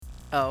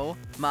Oh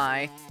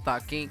my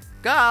fucking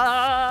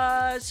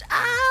gosh!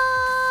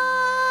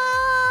 Ah!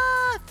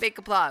 Fake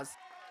applause.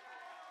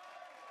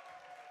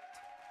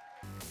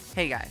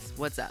 Hey guys,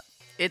 what's up?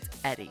 It's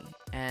Eddie,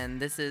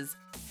 and this is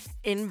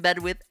In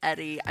Bed with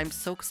Eddie. I'm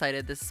so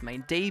excited. This is my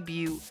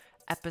debut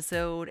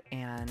episode,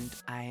 and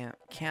I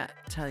can't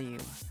tell you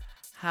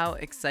how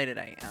excited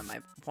I am.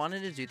 I've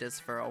wanted to do this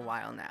for a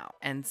while now.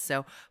 And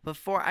so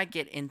before I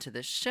get into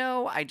the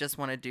show, I just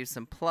want to do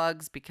some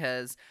plugs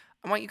because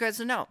I want you guys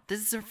to know this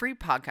is a free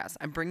podcast.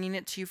 I'm bringing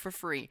it to you for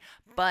free,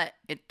 but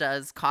it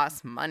does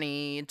cost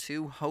money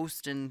to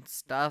host and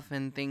stuff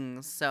and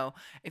things. So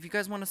if you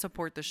guys want to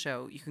support the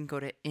show, you can go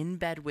to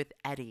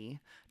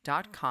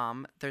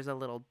inbedwitheddie.com. There's a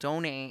little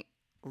donate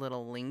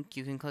little link.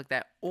 You can click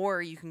that, or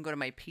you can go to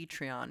my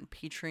Patreon,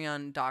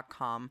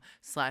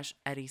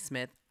 patreon.com/Eddie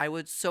Smith. I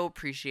would so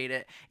appreciate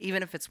it,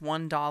 even if it's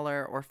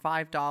 $1 or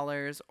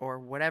 $5 or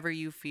whatever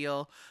you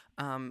feel.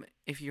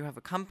 If you have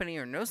a company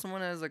or know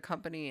someone has a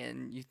company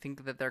and you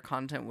think that their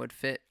content would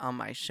fit on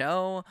my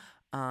show,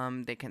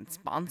 they can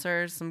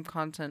sponsor some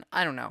content.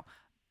 I don't know.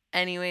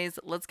 Anyways,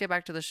 let's get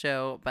back to the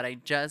show, but I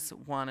just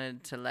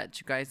wanted to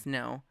let you guys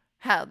know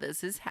how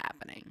this is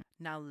happening.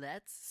 Now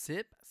let's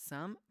sip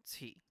some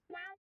tea.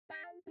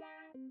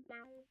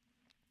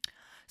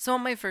 So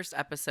on my first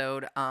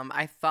episode,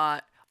 I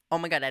thought, oh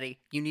my God, Eddie,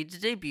 you need to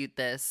debut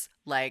this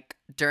like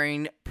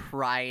during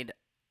Pride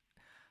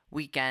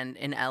weekend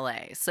in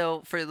LA.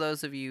 So for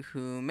those of you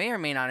who may or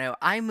may not know,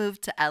 I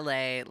moved to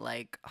LA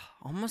like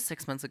almost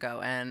 6 months ago,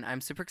 and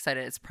I'm super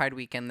excited. It's Pride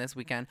weekend this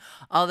weekend.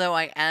 Although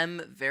I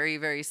am very,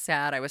 very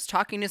sad. I was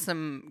talking to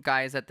some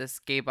guys at this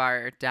gay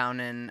bar down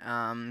in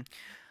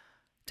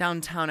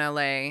downtown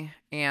LA,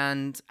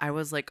 and I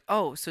was like,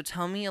 oh, so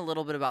tell me a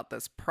little bit about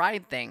this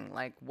Pride thing.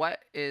 Like, what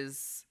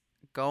is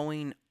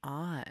going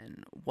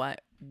on?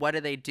 What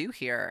do they do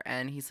here?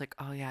 And he's like,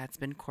 oh yeah, it's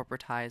been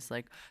corporatized.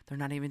 Like, they're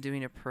not even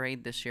doing a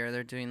parade this year.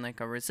 They're doing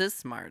like a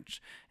resist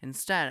march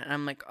instead. And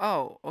I'm like,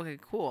 oh, okay,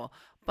 cool.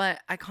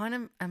 But I kind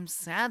of am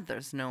sad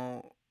there's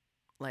no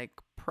like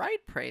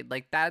Pride parade.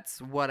 Like,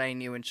 that's what I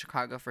knew in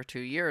Chicago for 2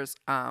 years.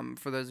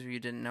 For those of you who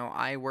didn't know,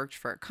 I worked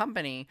for a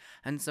company,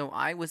 and so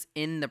I was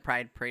in the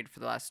Pride parade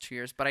for the last 2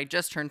 years, but I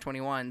just turned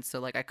 21,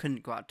 so like I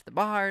couldn't go out to the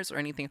bars or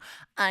anything.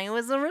 I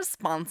was a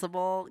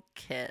responsible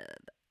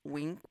kid.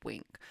 Wink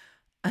wink.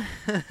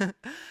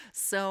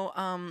 So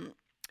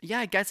yeah,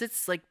 I guess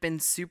it's like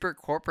been super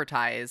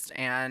corporatized,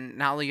 and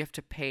now you have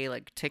to pay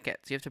like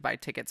tickets. You have to buy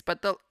tickets.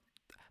 But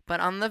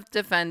on the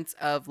defense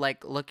of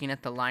like looking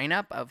at the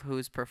lineup of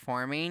who's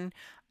performing,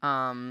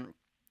 I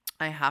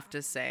have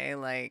to say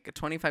like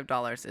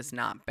 $25 is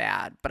not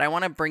bad. But I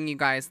want to bring you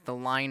guys the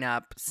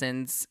lineup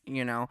since,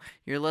 you know,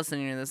 you're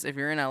listening to this. If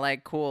you're in LA,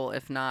 cool.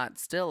 If not,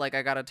 still like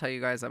I got to tell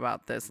you guys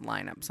about this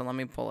lineup. So let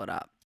me pull it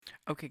up.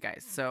 Okay,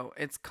 guys. So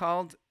it's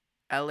called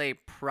LA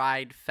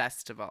Pride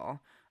Festival.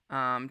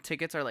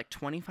 Tickets are like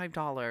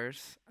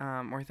 $25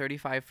 or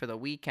 $35 for the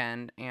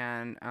weekend,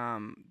 and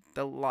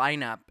the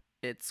lineup,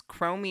 it's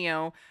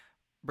Chromeo,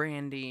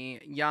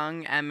 Brandy,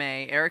 Young,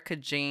 M.A., Erica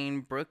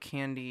Jane, Brooke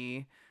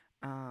Candy,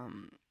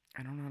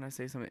 I don't know how to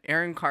say something,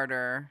 Aaron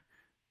Carter,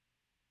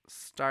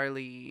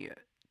 Starly,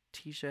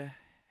 Tisha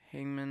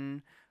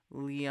Hangman,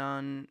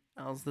 Leon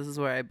else. This is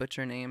where I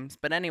butcher names.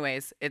 But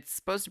anyways, it's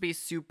supposed to be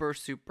super,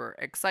 super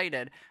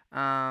excited.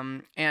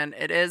 And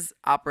it is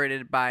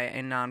operated by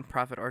a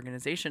nonprofit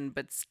organization,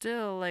 but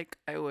still, like,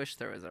 I wish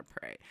there was a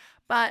parade.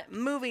 But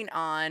moving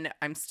on,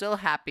 I'm still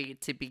happy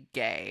to be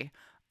gay.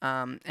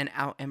 And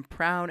out and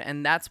proud,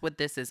 and that's what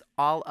this is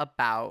all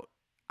about.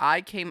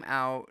 I came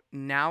out,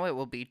 now it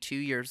will be 2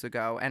 years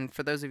ago, and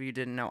for those of you who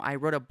didn't know, I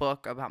wrote a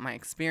book about my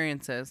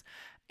experiences,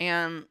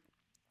 and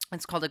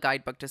it's called A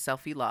Guidebook to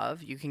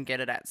Self-Love. You can get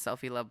it at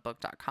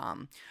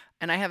selfielovebook.com,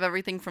 and I have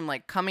everything from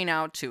like coming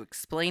out to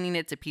explaining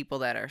it to people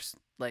that are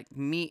like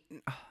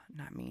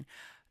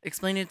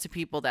explaining it to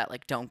people that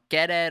like don't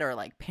get it, or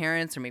like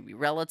parents or maybe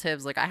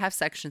relatives. Like, I have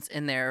sections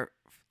in there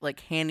like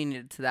handing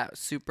it to that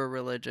super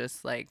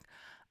religious like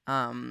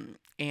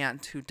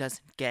aunt who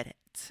doesn't get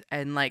it,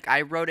 and like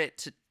I wrote it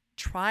to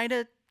try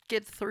to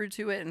get through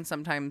to it, and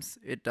sometimes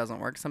it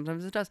doesn't work,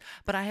 sometimes it does.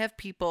 But I have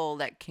people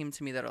that came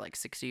to me that are like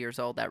 60 years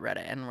old that read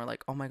it and were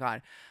like, oh my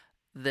God,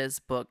 this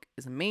book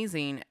is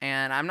amazing.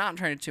 And I'm not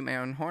trying to toot my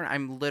own horn,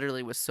 I'm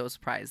literally was so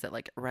surprised that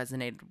like it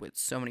resonated with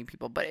so many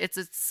people. But it's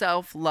a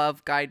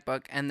self-love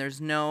guidebook, and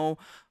there's no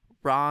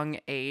wrong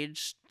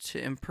age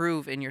to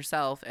improve in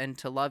yourself and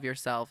to love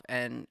yourself.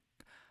 And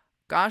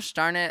gosh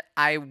darn it,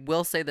 I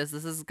will say this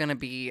is going to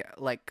be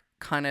like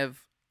kind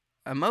of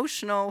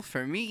emotional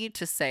for me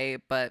to say,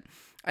 but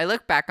I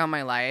look back on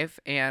my life,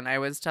 and I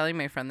was telling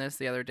my friend this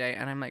the other day,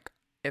 and I'm like,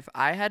 if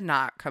I had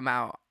not come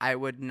out, I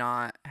would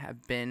not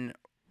have been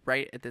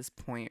right at this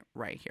point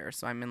right here.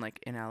 So I'm in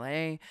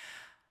LA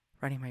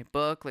writing my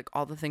book, like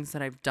all the things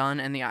that I've done,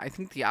 and I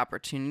think the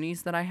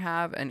opportunities that I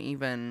have, and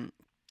even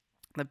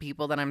the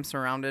people that I'm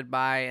surrounded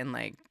by, and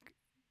like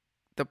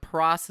the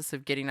process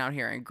of getting out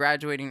here and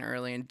graduating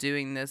early and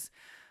doing this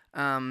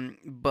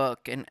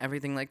book and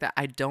everything like that.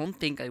 I don't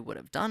think I would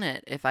have done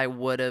it if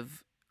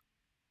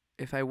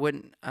if I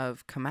wouldn't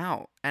have come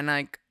out. And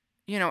like,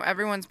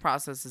 everyone's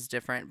process is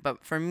different,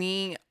 but for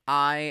me,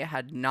 I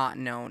had not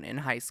known in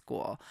high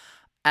school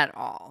at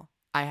all.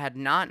 I had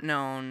not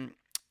known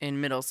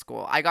in middle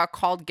school. I got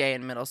called gay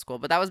in middle school,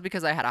 but that was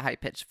because I had a high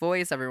pitched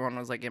voice. Everyone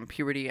was like in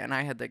puberty, and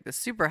I had like this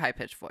super high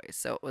pitched voice.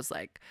 So it was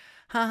like,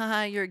 ha ha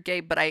ha, you're gay.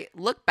 But I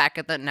look back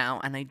at that now,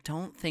 and I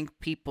don't think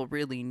people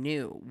really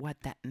knew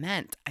what that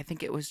meant. I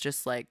think it was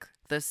just like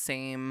the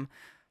same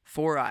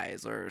four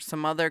eyes or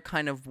some other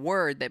kind of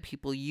word that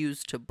people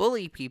use to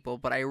bully people.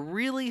 But I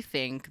really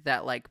think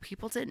that like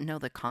people didn't know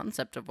the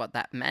concept of what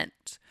that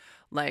meant.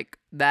 Like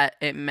that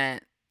it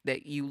meant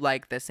that you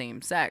like the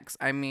same sex.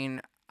 I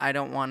mean, I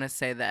don't want to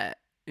say that,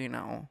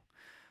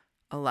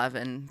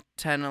 11,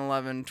 10,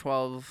 11,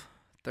 12,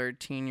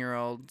 13 year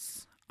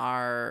olds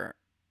are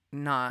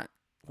not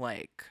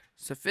like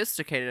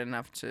sophisticated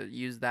enough to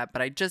use that,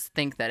 but I just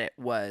think that it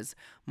was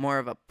more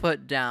of a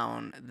put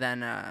down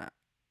than a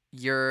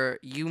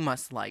you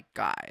must like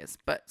guys.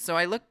 But so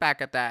I look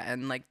back at that,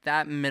 and like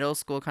that middle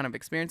school kind of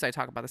experience, I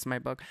talk about this in my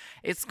book,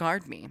 it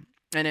scarred me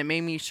and it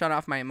made me shut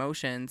off my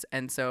emotions.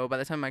 And so by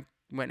the time I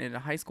went into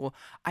high school,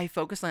 I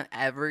focused on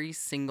every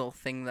single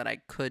thing that I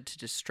could to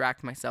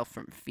distract myself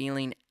from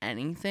feeling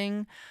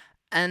anything.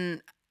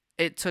 And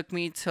it took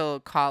me till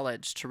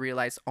college to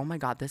realize, oh my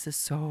God, this is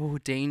so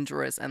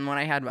dangerous. And when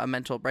I had a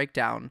mental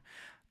breakdown,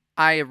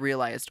 I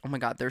realized, oh my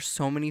God, there's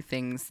so many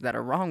things that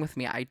are wrong with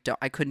me. I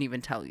couldn't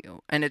even tell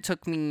you. And it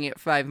took me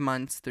 5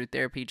 months through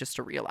therapy just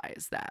to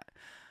realize that.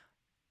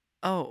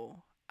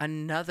 Oh,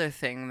 another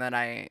thing that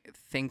I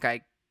think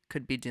I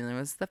could be dealing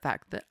with is the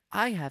fact that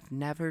I have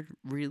never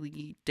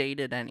really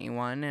dated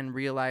anyone and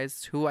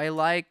realized who I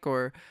like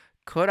or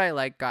could I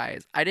like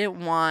guys. I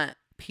didn't want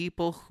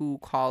people who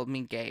called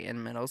me gay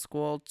in middle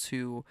school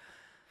to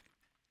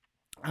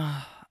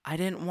I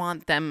didn't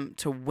want them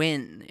to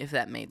win, if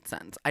that made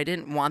sense. I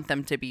didn't want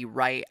them to be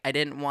right. I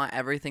didn't want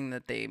everything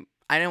that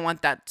I didn't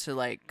want that to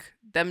like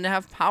them to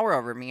have power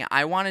over me.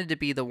 I wanted to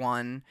be the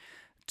one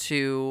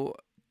to,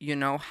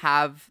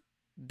 have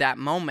that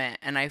moment.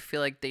 And I feel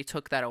like they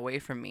took that away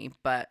from me.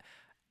 But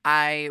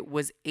I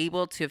was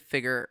able to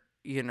figure,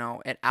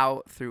 it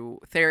out through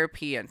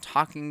therapy and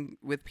talking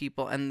with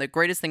people. And the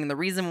greatest thing, and the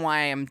reason why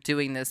I'm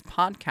doing this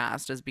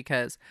podcast is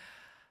because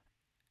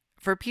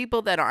for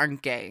people that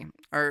aren't gay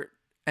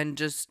and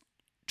just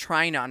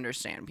trying to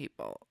understand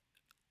people,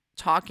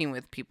 talking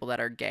with people that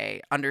are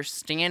gay,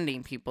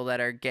 understanding people that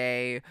are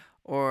gay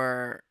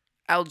or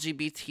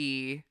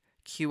LGBTQIA,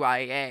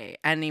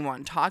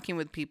 anyone talking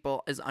with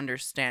people is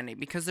understanding,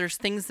 because there's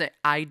things that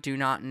I do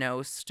not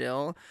know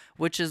still,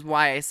 which is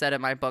why I said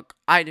in my book,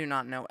 I do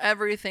not know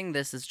everything.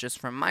 This is just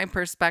from my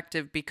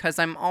perspective, because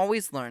I'm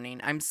always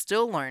learning. I'm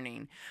still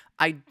learning.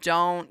 I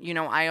don't,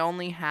 I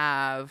only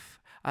have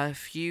a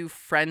few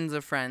friends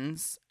of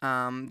friends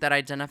that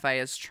identify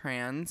as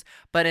trans.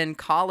 But in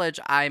college,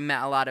 I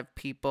met a lot of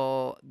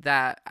people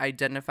that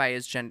identify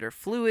as gender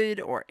fluid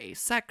or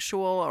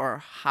asexual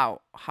or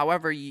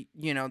however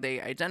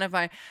they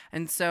identify.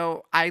 And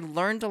so I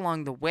learned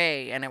along the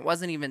way, and it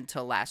wasn't even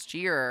till last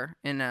year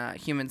in a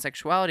human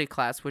sexuality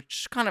class,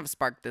 which kind of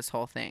sparked this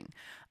whole thing.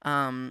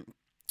 And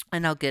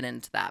I'll get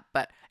into that,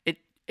 but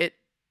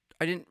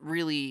I didn't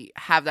really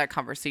have that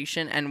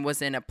conversation and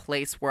was in a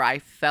place where I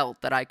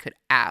felt that I could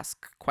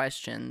ask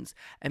questions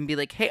and be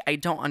like, hey, I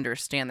don't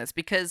understand this.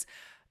 Because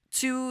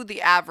to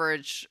the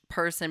average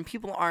person,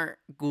 people aren't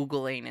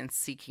Googling and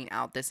seeking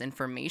out this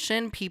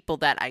information. People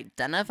that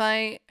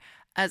identify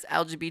as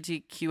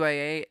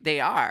LGBTQIA, they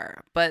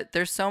are. But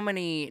there's so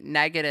many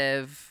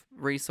negative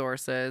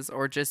resources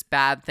or just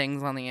bad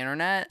things on the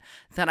internet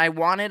that I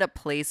wanted a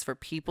place for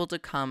people to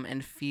come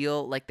and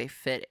feel like they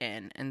fit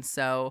in. And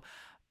so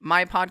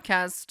my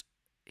podcast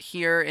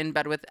here in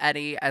Bed with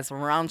Eddie, as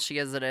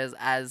raunchy as it is,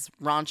 as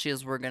raunchy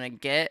as we're going to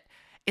get,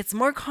 it's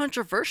more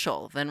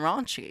controversial than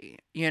raunchy,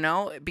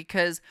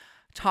 because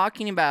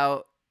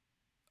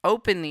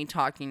openly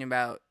talking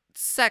about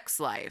sex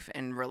life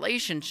and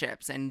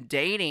relationships and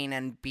dating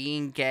and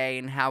being gay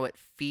and how it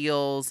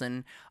feels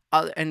and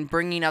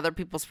bringing other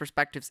people's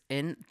perspectives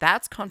in,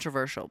 that's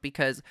controversial,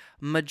 because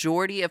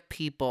majority of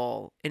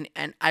people,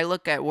 and I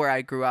look at where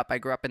I grew up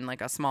in like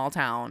a small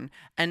town,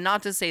 and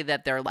not to say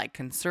that they're like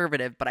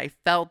conservative, but I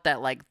felt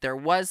that like there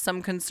was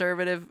some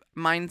conservative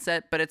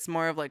mindset, but it's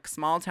more of like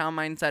small town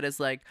mindset is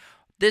like,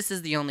 this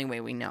is the only way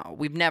we know.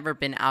 We've never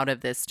been out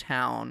of this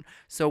town.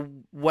 So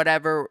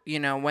whatever,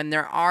 when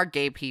there are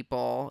gay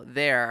people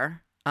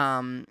there,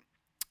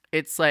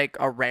 it's like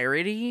a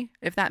rarity,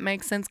 if that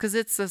makes sense, because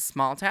it's a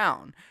small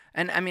town.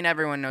 And I mean,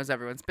 everyone knows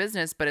everyone's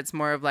business, but it's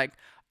more of like,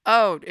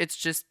 oh, it's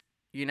just,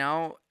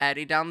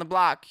 Eddie down the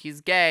block, he's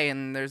gay,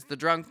 and there's the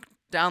drunk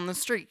down the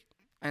street,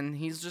 and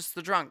he's just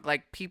the drunk.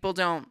 Like, people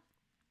don't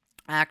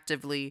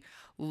actively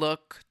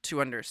look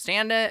to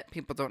understand it.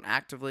 People don't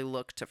actively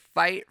look to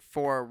fight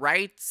for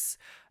rights.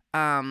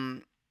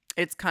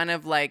 It's kind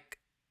of like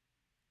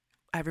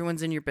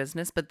everyone's in your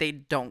business, but they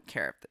don't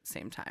care at the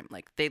same time.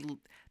 Like, they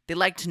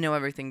like to know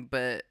everything,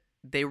 but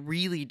they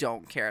really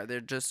don't care.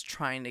 They're just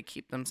trying to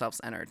keep themselves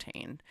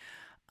entertained.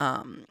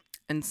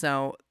 And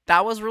so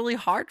that was really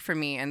hard for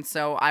me. And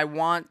so I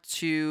want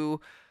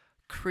to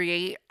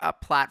create a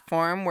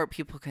platform where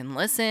people can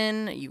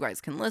listen. You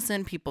guys can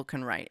listen. People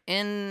can write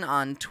in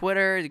on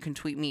Twitter. You can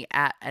tweet me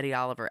at Eddie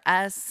Oliver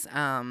S.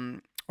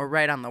 Or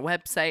write on the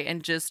website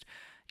and just,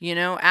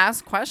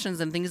 ask questions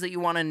and things that you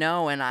want to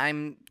know. And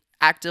I'm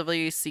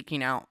actively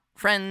seeking out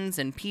friends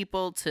and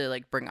people to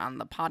like bring on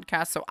the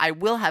podcast. So I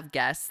will have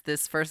guests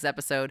this first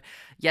episode.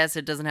 Yes,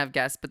 it doesn't have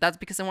guests, but that's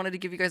because I wanted to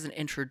give you guys an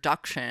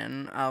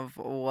introduction of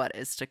what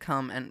is to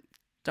come. And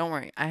don't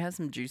worry, I have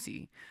some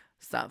juicy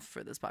stuff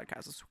for this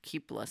podcast, so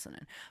keep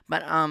listening.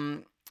 But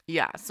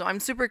yeah, so I'm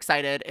super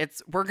excited.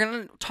 We're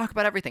gonna talk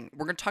about everything.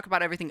 We're gonna talk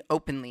about everything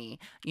openly.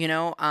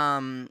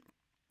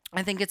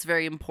 I think it's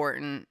very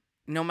important,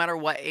 no matter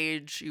what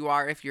age you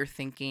are, if you're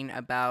thinking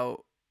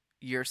about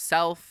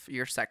yourself,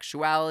 your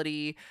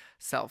sexuality,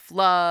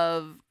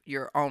 self-love,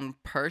 your own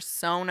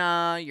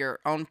persona, your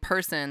own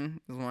person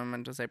is what I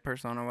meant to say,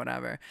 persona,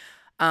 whatever.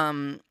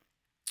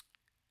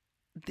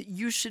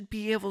 You should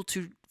be able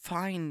to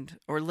find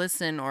or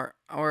listen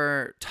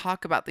or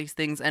talk about these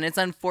things. And it's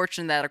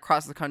unfortunate that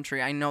across the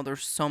country, I know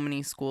there's so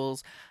many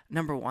schools.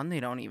 Number one, they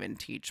don't even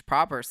teach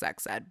proper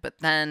sex ed, but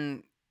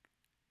then,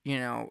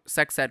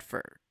 sex ed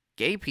for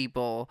gay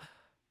people,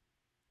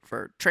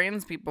 for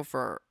trans people,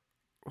 for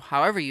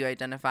however you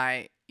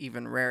identify,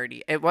 even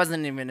rarity. It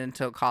wasn't even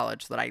until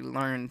college that I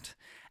learned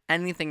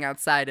anything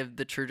outside of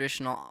the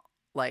traditional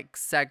like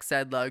sex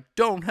ed, like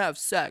don't have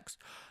sex.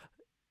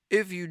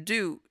 If you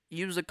do,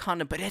 use a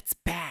condom, but it's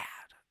bad.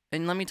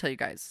 And let me tell you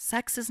guys,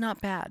 sex is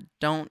not bad.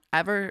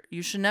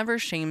 You should never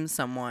shame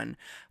someone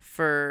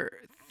for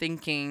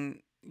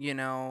thinking,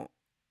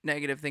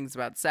 negative things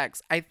about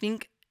sex. I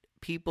think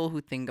people who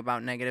think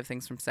about negative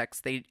things from sex,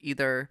 they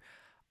either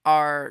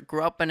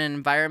grew up in an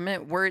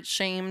environment where it's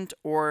shamed,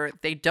 or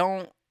they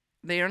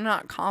are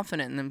not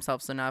confident in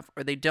themselves enough,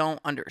 or they don't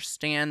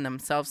understand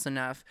themselves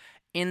enough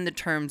in the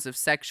terms of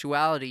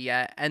sexuality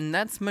yet. And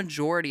that's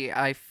majority,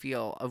 I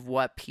feel, of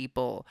what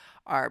people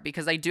are.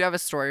 Because I do have a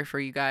story for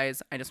you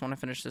guys. I just want to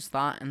finish this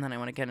thought and then I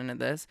want to get into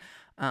this.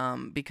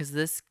 Because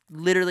this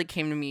literally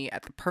came to me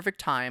at the perfect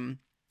time.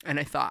 And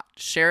I thought,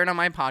 share it on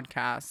my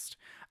podcast.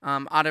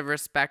 Out of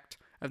respect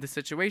of the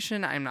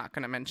situation, I'm not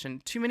going to mention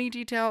too many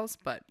details,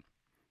 but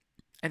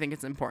I think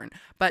it's important.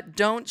 But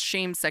don't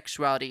shame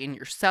sexuality in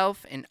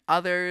yourself, in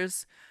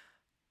others.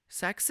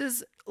 Sex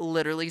is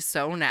literally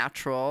so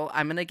natural.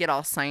 I'm going to get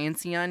all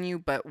sciencey on you,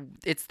 but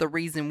it's the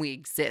reason we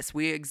exist.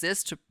 We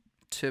exist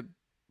to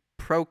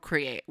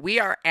procreate. We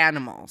are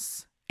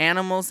animals.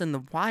 Animals in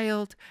the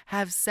wild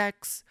have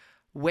sex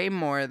way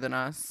more than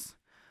us.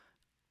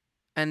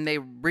 And they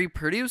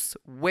reproduce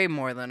way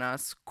more than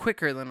us,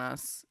 quicker than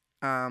us,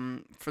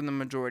 for the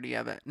majority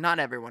of it. Not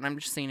everyone. I'm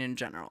just saying in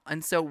general.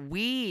 And so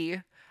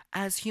we,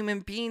 as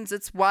human beings,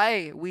 it's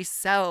why we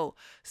sell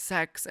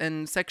sex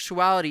and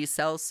sexuality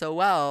sells so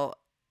well.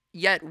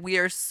 Yet we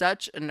are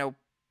such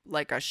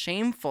a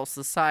shameful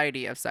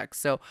society of sex.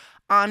 So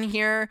on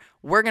here,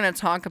 we're going to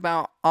talk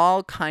about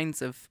all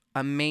kinds of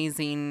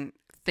amazing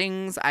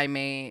things. I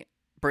may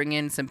bring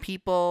in some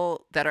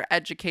people that are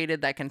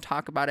educated that can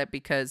talk about it,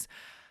 because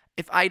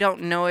if I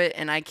don't know it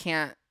and I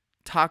can't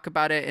talk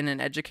about it in an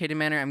educated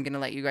manner, I'm going to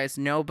let you guys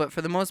know. But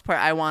for the most part,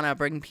 I want to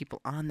bring people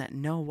on that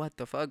know what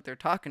the fuck they're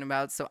talking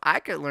about, so I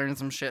could learn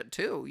some shit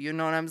too. You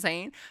know what I'm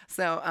saying?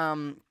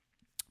 So,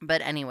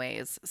 but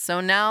anyways,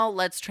 so now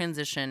let's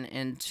transition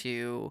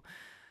into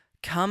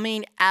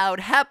coming out.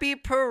 Happy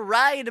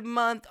Pride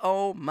Month.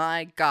 Oh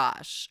my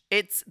gosh.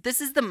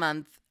 This is the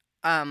month.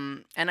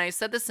 And I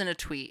said this in a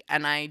tweet,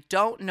 and I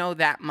don't know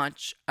that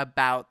much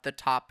about the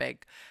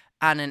topic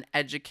on an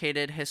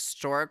educated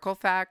historical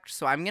fact,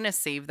 so I'm going to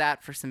save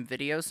that for some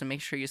videos. So make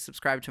sure you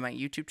subscribe to my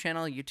YouTube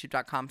channel,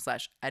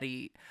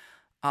 youtube.com/Eddie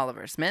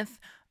Oliver Smith.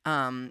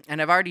 And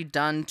I've already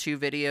done 2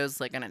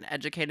 videos like in an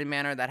educated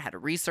manner that had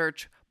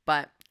research,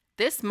 but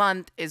this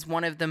month is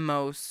one of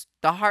the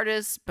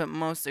hardest but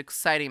most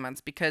exciting months,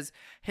 because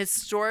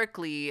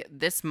historically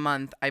this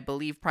month, I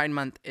believe Pride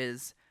Month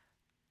is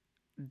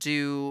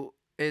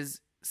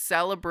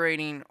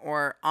celebrating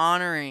or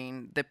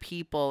honoring the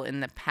people in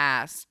the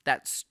past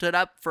that stood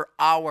up for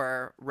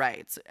our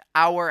rights,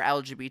 our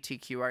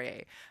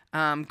LGBTQIA.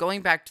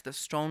 Going back to the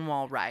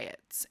Stonewall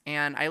riots,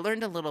 and I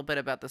learned a little bit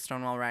about the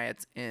Stonewall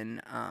riots in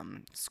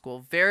school.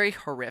 Very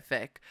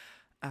horrific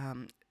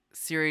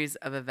series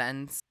of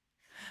events.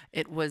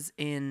 It was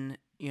in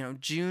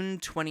June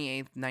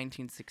 28th,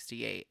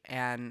 1968,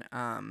 and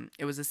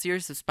it was a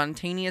series of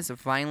spontaneous,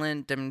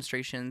 violent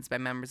demonstrations by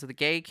members of the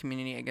gay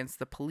community against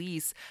the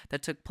police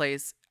that took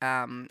place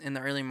in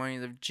the early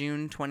mornings of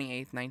June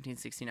 28th,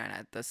 1969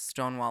 at the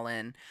Stonewall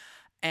Inn.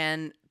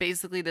 And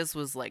basically this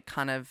was like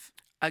kind of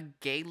a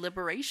gay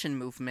liberation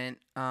movement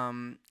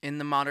in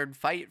the modern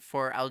fight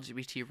for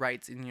LGBT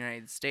rights in the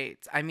United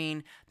States. I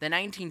mean, the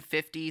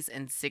 1950s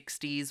and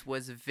 60s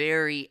was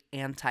very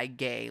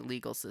anti-gay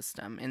legal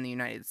system in the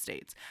United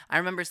States. I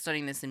remember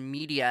studying this in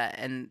media,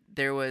 and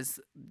there was,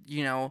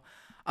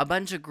 a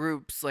bunch of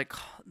groups like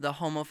the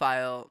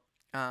homophile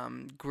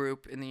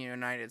group in the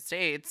United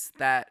States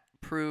that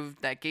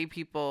proved that gay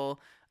people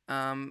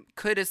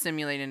could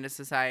assimilate into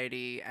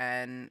society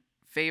and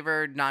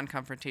favored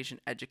non-confrontation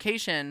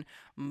education.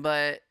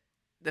 But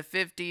the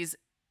 50s,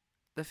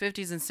 the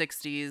 50s and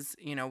 60s,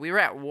 we were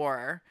at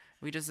war.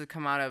 We just had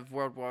come out of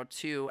World War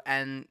II,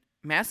 and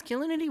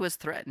masculinity was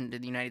threatened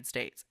in the United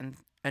States,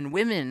 and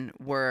women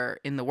were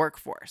in the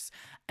workforce.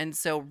 And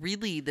so,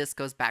 really, this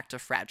goes back to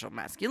fragile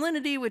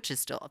masculinity, which is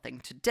still a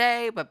thing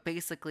today. But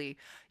basically,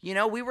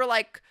 we were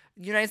like,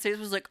 the United States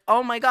was like,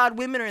 oh my God,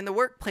 women are in the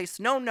workplace.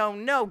 No, no,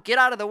 no, get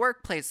out of the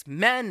workplace.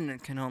 Men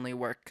can only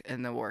work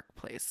in the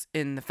workplace,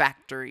 in the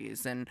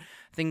factories, and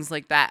things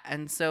like that.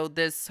 And so,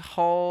 this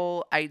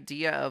whole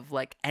idea of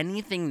like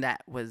anything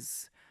that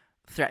was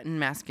threatened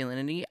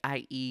masculinity,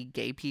 i.e.,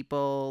 gay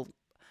people,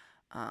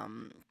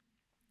 um,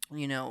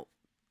 you know,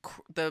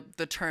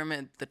 the term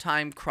at the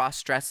time,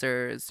 cross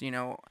dressers,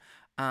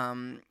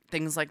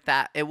 things like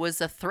that. It was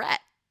a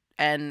threat,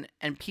 and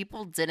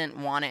people didn't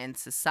want it in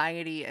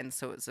society, and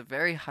so it was a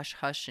very hush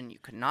hush, and you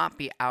could not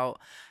be out.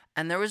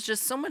 And there was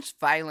just so much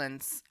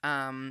violence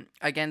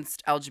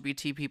against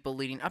LGBT people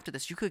leading up to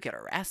this. You could get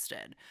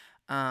arrested.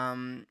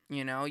 You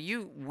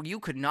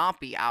could not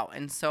be out,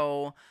 and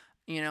so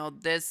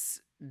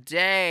this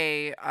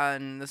day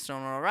on the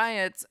Stonewall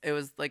riots, it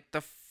was like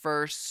the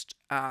first.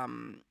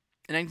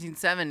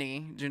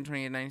 1970, June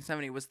 20th,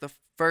 1970, was the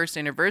first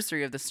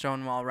anniversary of the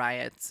Stonewall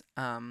riots.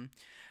 And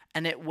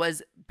it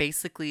was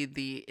basically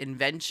the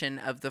invention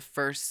of the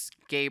first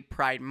gay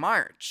pride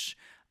march,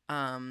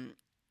 from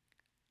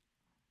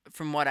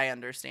what I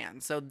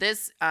understand. So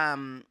this,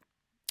 and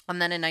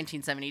then in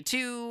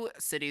 1972,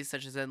 cities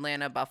such as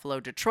Atlanta, Buffalo,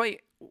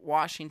 Detroit,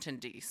 Washington,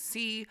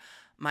 D.C.,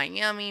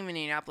 Miami,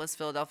 Minneapolis,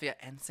 Philadelphia,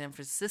 and San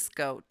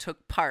Francisco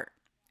took part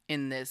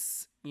in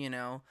this,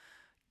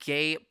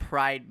 gay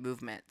pride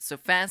movement. So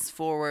fast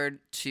forward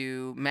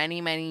to many,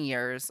 many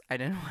years. I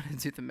didn't want to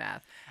do the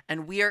math.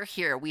 And we are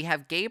here. We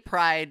have gay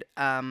pride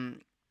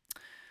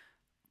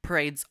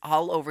parades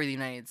all over the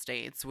United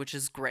States, which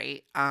is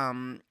great.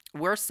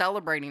 We're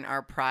celebrating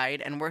our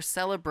pride, and we're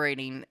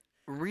celebrating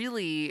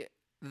really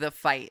the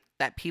fight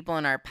that people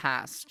in our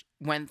past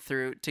went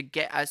through to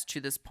get us to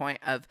this point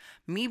of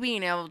me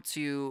being able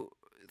to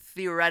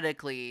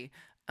theoretically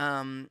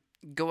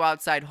go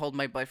outside, hold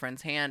my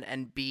boyfriend's hand,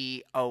 and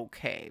be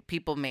okay.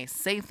 People may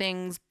say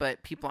things,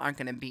 but people aren't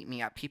going to beat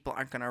me up. People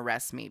aren't going to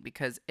arrest me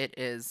because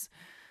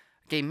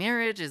gay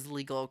marriage is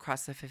legal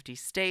across the 50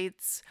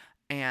 states.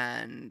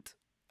 And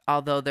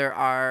although there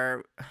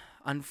are,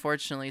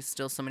 unfortunately,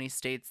 still so many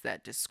states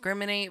that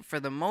discriminate, for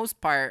the most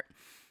part,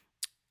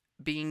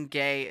 being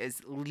gay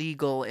is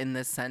legal in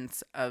the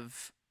sense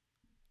of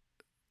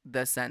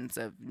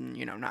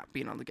not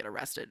being able to get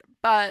arrested.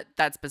 But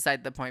that's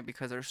beside the point,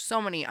 because there's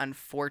so many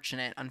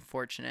unfortunate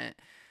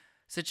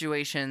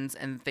situations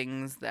and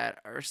things that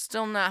are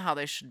still not how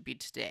they should be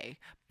today.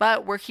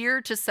 But we're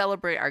here to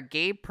celebrate our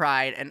gay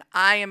pride, and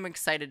I am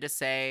excited,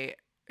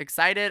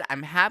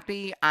 I'm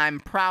happy, I'm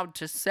proud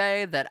to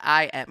say that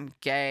I am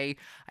gay.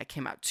 I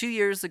came out 2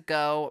 years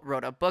ago,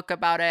 wrote a book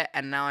about it,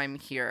 and now I'm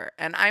here.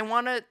 And I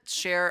want to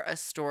share a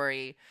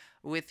story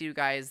with you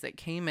guys that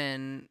came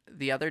in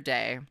the other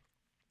day.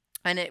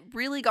 And it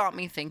really got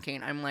me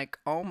thinking. I'm like,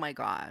 oh my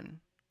God,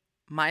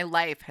 my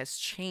life has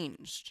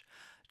changed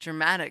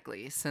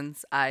dramatically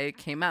since I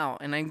came out.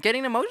 And I'm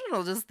getting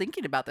emotional just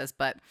thinking about this.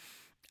 But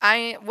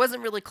I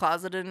wasn't really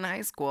closeted in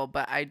high school,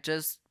 but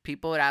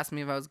people would ask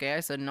me if I was gay.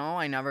 I said, no,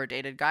 I never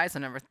dated guys. I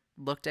never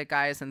looked at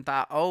guys and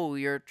thought, oh,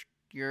 you're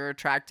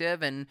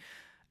attractive. And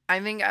I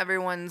think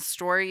everyone's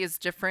story is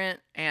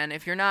different. And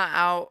if you're not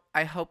out,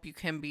 I hope you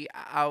can be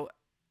out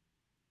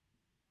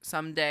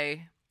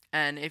someday.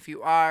 And if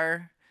you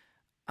are,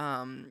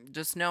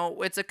 just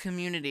know it's a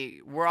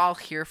community. We're all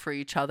here for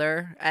each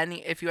other. And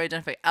if you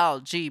identify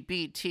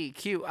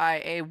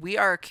LGBTQIA, we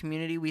are a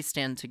community. We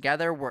stand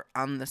together. We're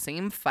on the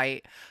same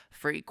fight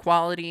for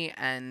equality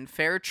and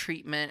fair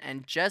treatment,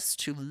 and just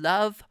to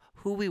love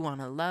who we want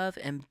to love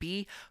and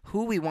be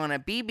who we want to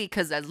be,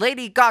 because as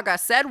Lady Gaga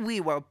said,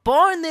 we were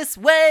born this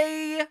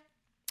way.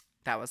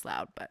 That was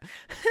loud, but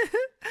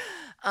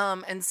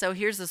and so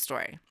here's the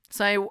story.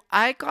 So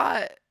I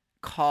got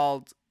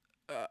called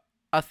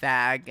a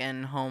fag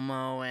and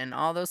homo and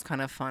all those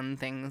kind of fun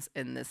things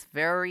in this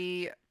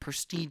very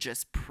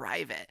prestigious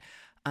private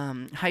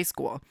high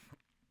school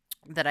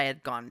that I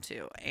had gone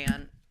to.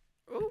 And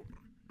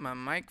my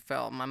mic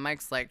fell. My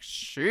mic's like,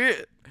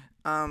 shit.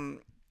 I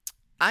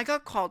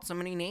got called so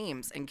many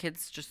names, and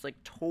kids just like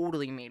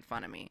totally made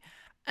fun of me.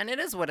 And it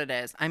is what it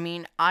is. I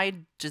mean, I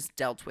just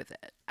dealt with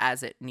it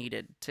as it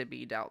needed to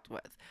be dealt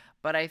with.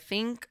 But I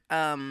think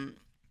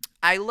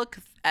I look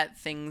at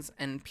things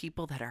and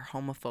people that are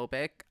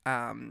homophobic,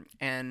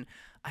 and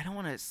I don't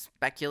want to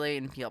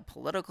speculate and feel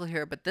political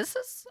here, but this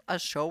is a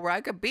show where I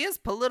could be as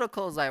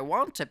political as I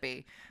want to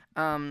be.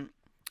 A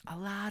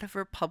lot of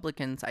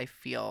Republicans, I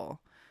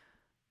feel,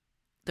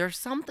 there's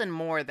something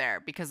more there,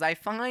 because I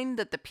find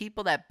that the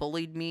people that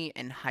bullied me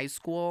in high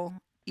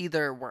school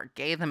either were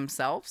gay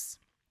themselves,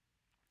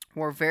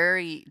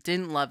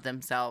 didn't love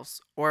themselves,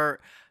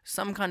 or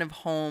some kind of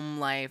home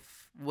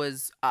life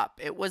was up.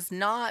 It was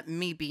not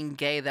me being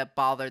gay that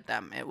bothered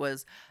them. It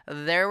was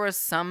there was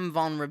some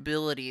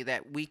vulnerability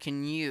that we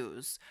can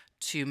use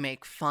to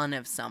make fun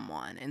of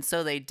someone. And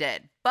so they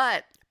did.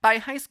 But by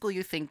high school,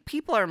 you think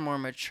people are more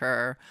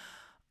mature.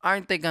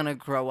 Aren't they going to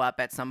grow up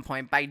at some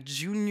point? By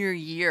junior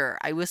year,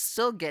 I was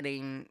still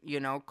getting,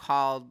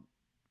 called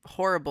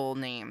horrible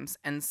names.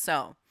 And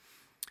so,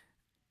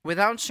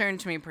 without sharing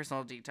too many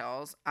personal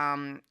details,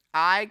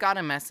 I got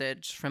a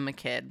message from a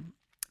kid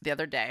the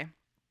other day.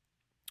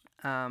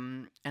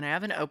 And I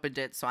haven't opened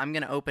it, so I'm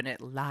going to open it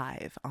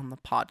live on the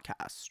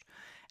podcast.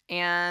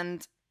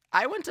 And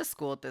I went to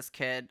school with this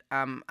kid.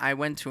 I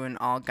went to an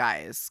all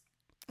guys,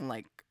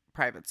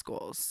 private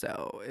school.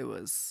 So it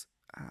was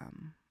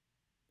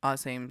a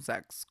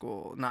same-sex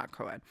school, not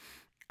co-ed.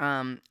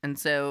 And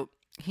so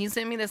he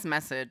sent me this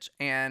message,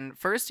 and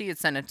first he had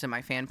sent it to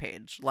my fan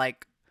page.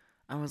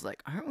 I was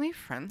like, aren't we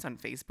friends on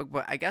Facebook?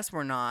 But I guess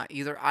we're not.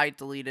 Either I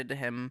deleted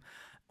him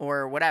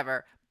or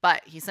whatever.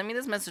 But he sent me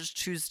this message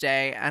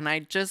Tuesday, and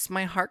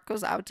my heart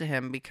goes out to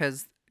him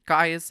because,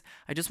 guys,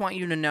 I just want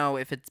you to know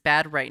if it's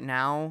bad right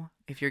now,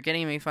 if you're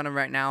getting made fun of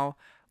right now,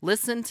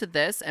 listen to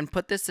this and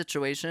put this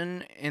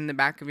situation in the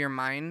back of your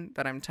mind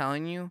that I'm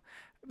telling you,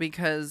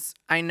 because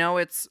I know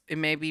it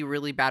may be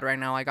really bad right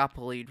now. I got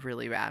bullied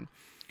really bad.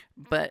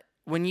 But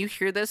when you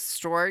hear this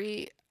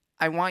story,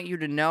 I want you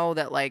to know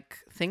that,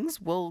 things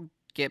will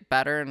get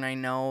better. And I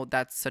know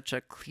that's such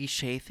a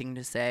cliche thing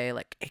to say,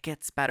 it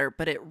gets better,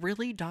 but it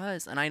really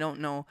does. And I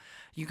don't know,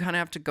 you kind of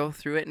have to go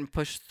through it and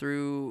push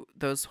through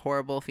those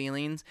horrible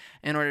feelings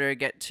in order to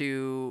get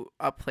to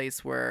a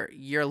place where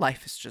your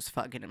life is just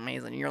fucking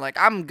amazing. You're like,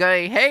 I'm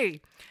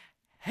gay.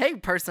 Hey,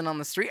 person on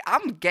the street,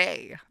 I'm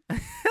gay.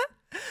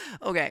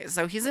 Okay,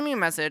 so he sent me a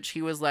message.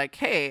 He was like,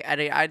 hey,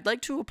 Eddie, I'd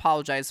like to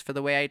apologize for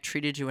the way I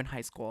treated you in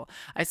high school.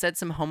 I said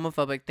some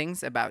homophobic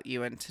things about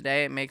you, and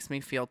today it makes me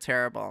feel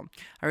terrible.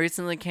 I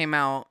recently came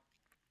out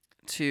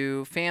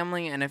to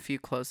family and a few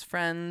close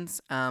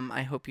friends.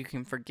 I hope you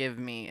can forgive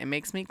me. It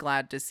makes me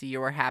glad to see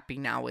you are happy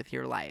now with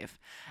your life.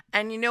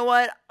 And you know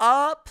what?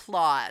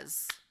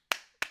 Applause.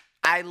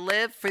 I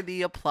live for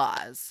the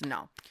applause.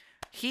 No.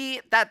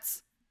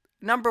 That's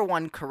number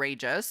one,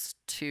 courageous.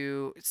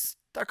 To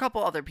a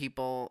couple other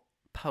people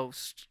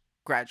post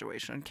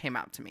graduation came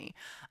out to me.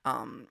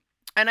 And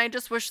I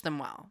just wish them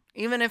well,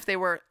 even if they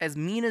were as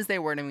mean as they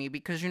were to me,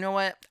 because you know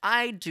what?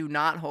 I do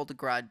not hold a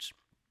grudge.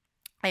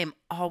 I am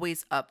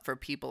always up for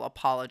people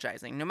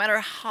apologizing. No matter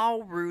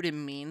how rude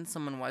and mean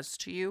someone was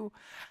to you,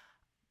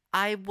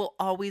 I will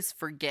always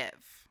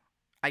forgive.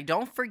 I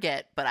don't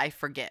forget, but I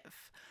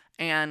forgive.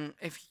 And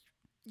if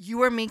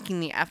you are making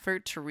the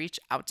effort to reach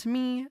out to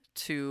me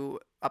to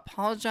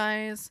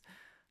apologize,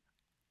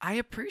 I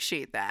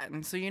appreciate that.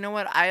 And so you know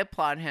what? I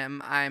applaud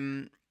him.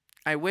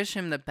 I wish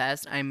him the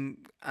best. I'm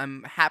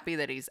happy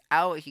that he's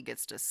out. He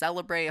gets to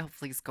celebrate.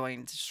 Hopefully he's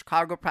going to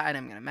Chicago Pride.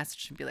 I'm gonna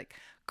message him and be like,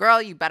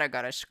 girl, you better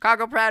go to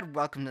Chicago Pride.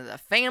 Welcome to the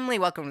family.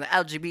 Welcome to the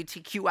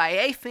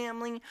LGBTQIA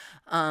family.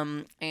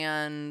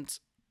 And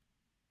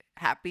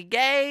happy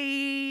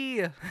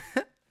gay.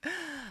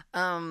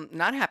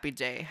 Not happy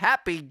day.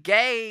 Happy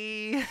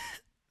gay.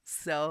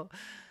 So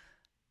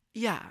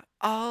yeah,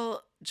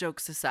 all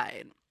jokes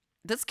aside,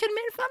 this kid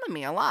made fun of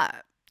me a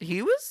lot.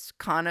 He was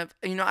kind of,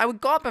 I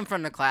would go up in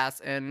front of class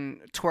and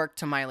twerk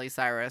to Miley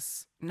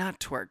Cyrus. Not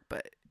twerk,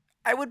 but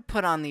I would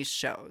put on these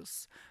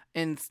shows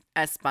in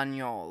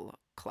Espanol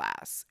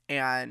class.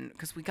 And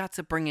because we got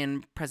to bring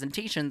in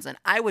presentations, and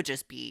I would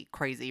just be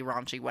crazy,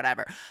 raunchy,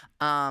 whatever.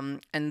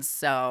 And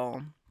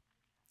so,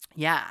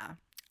 yeah,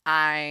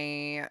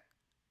 I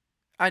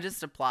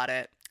just applaud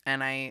it.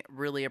 And I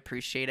really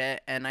appreciate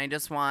it. And I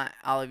just want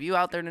all of you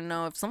out there to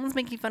know, if someone's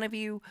making fun of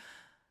you,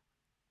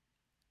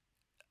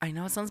 I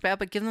know it sounds bad,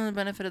 but give them the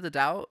benefit of the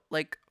doubt.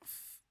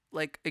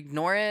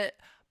 Ignore it,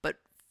 but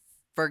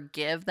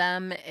forgive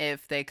them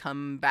if they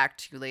come back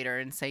to you later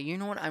and say, you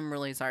know what, I'm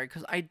really sorry.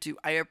 Because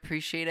I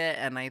appreciate it,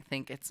 and I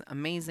think it's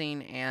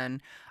amazing,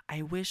 and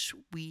I wish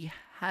we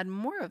had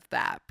more of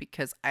that,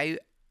 because I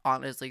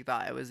honestly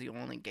thought I was the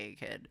only gay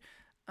kid.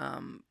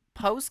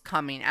 Post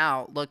coming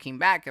out, looking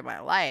back at my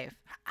life,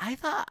 I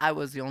thought I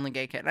was the only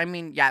gay kid. I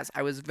mean, yes,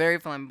 I was very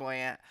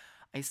flamboyant.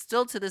 I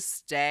still to this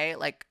day,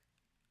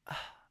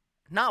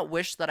 not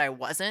wish that I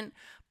wasn't,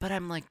 but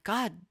I'm like,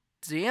 God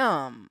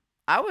damn,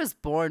 I was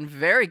born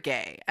very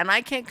gay, and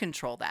I can't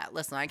control that.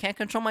 Listen, I can't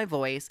control my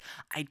voice.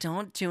 I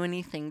don't do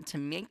anything to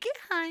make it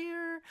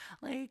higher,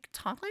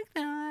 talk like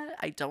that.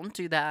 I don't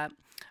do that.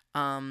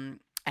 I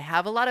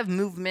have a lot of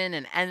movement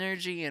and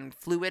energy and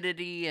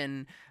fluidity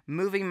and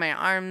moving my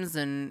arms,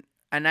 and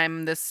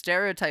I'm the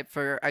stereotype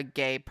for a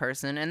gay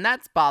person, and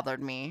that's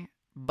bothered me.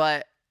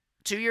 But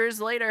 2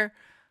 years later,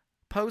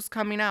 post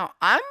coming out,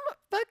 I'm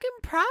fucking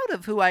proud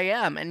of who I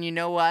am. And you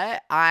know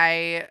what?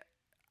 I've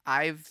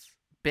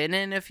been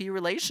in a few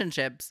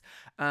relationships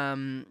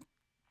in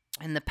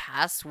the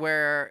past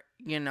where,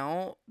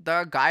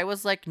 the guy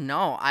was like,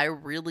 no, I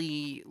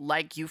really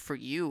like you for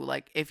you.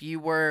 If you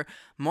were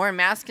more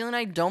masculine,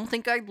 I don't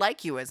think I'd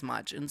like you as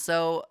much. And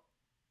so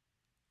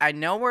I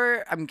know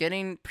I'm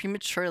getting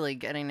prematurely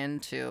getting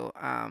into,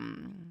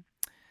 I'm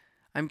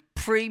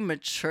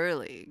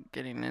prematurely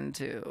getting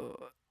into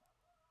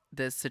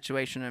this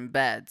situation in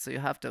bed, so you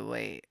have to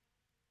wait.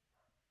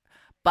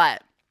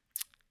 But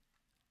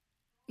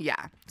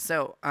yeah,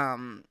 so,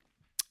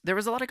 there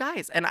was a lot of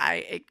guys, and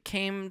it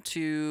came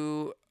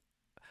to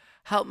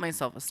help my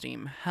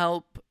self-esteem,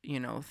 help,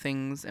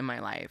 things in my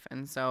life.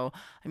 And so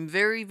I'm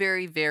very,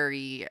 very,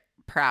 very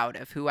proud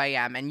of who I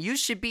am. And you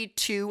should be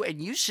too,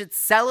 and you should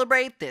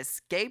celebrate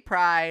this gay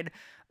pride.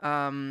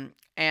 And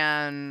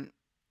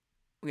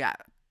yeah,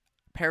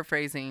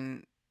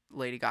 paraphrasing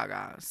Lady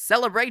Gaga,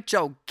 celebrate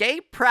your gay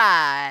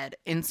pride.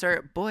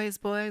 Insert boys,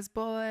 boys,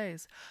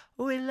 boys.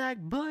 We like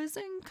boys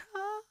in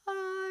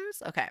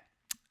cars. Okay.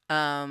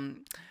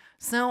 Um,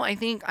 so I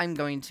think I'm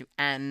going to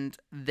end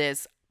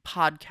this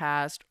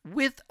podcast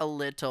with a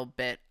little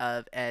bit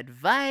of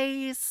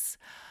advice.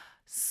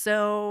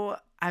 So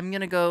I'm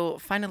going to go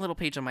find a little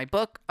page on my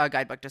book, A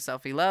Guidebook to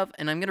Self Love,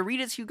 and I'm going to read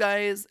it to you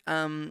guys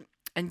and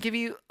give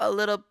you a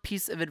little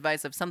piece of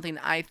advice of something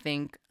I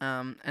think,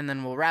 and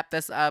then we'll wrap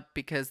this up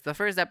because the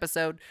first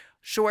episode,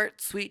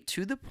 short, sweet,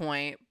 to the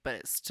point, but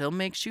it still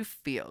makes you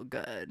feel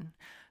good.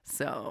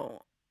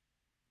 So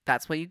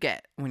that's what you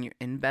get when you're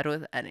in bed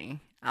with Eddie.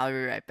 I'll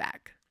be right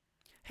back.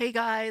 Hey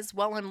guys,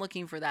 while I'm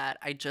looking for that,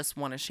 I just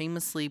want to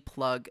shamelessly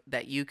plug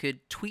that you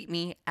could tweet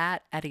me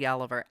at Eddie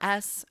Oliver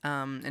S.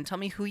 And tell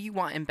me who you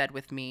want in bed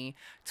with me.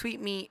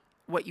 Tweet me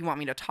what you want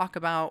me to talk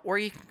about, or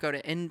you can go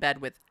to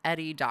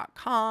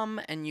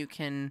inbedwitheddie.com and you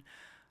can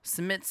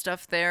submit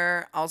stuff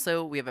there.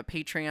 Also, we have a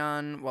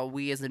Patreon. Well,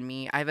 we as in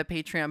me. I have a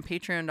Patreon,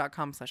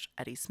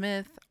 patreon.com/Eddie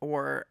Smith,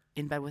 or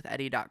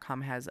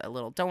inbedwitheddie.com has a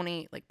little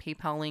donate, like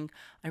PayPal link.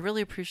 I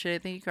really appreciate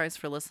it. Thank you guys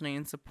for listening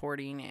and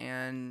supporting.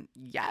 And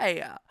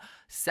yeah,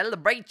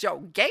 celebrate your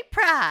gay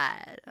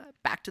pride.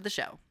 Back to the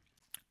show.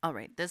 All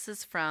right, this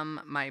is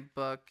from my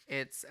book.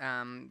 It's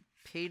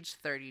page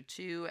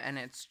 32, and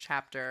it's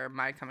chapter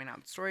My Coming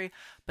Out Story.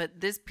 But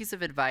this piece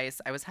of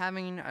advice, I was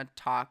having a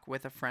talk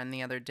with a friend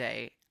the other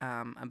day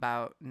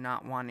about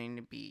not wanting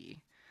to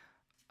be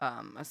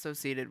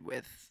associated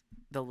with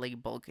the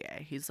label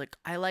gay. He's like,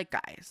 I like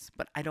guys,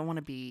 but I don't want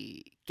to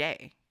be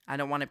gay. I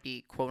don't want to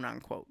be quote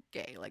unquote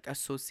gay, like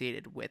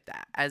associated with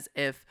that, as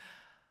if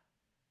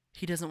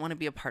he doesn't want to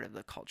be a part of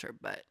the culture.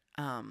 But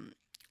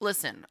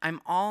listen,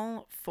 I'm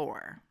all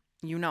for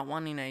you not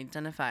wanting to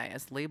identify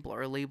as label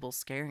or label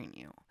scaring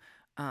you.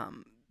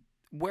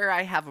 Where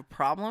I have a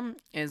problem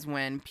is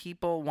when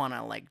people want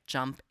to like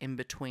jump in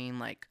between,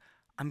 like,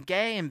 I'm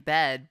gay in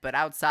bed, but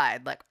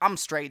outside, like, I'm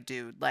straight,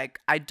 dude. Like,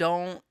 I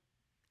don't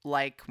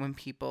like when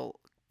people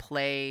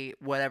play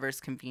whatever's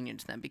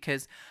convenient to them,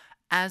 because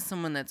as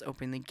someone that's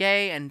openly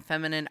gay and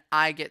feminine,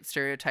 I get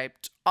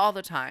stereotyped all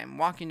the time,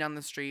 walking down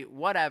the street,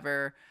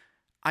 whatever.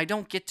 I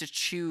don't get to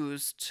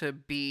choose to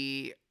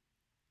be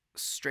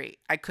straight.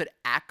 I could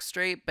act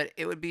straight, but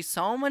it would be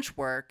so much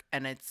work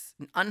and it's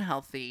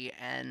unhealthy.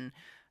 And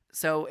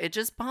so it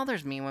just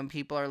bothers me when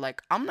people are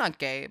like, I'm not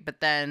gay,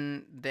 but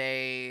then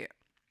they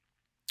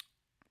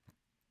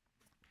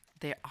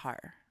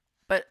are.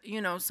 But,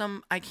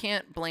 I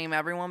can't blame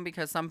everyone,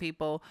 because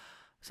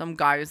some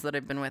guys that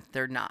I've been with,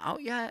 they're not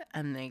out yet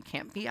and they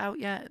can't be out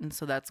yet. And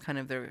so that's kind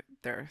of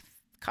their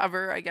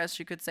cover, I guess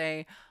you could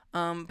say.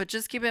 But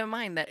just keep in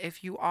mind that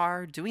if you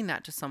are doing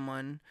that to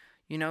someone,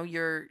 you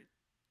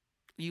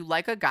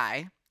like a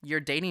guy, you're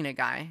dating a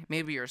guy,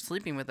 maybe you're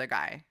sleeping with a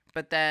guy,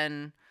 but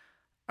then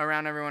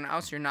around everyone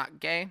else, you're not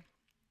gay.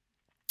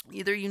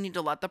 Either you need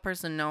to let the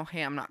person know,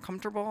 hey, I'm not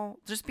comfortable.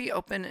 Just be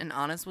open and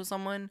honest with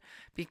someone,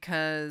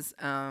 because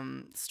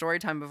story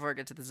time before I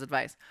get to this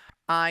advice.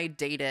 I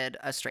dated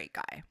a straight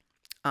guy.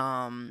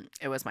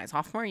 It was my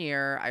sophomore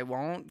year. I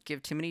won't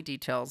give too many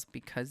details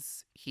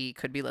because he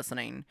could be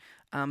listening.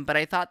 But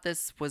I thought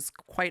this was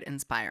quite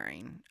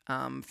inspiring.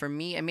 For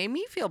me, it made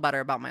me feel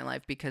better about my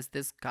life, because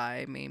this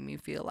guy made me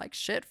feel like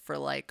shit for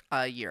like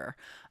a year.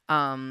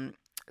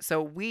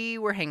 So we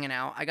were hanging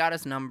out. I got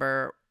his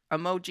number,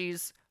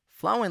 emojis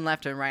flowing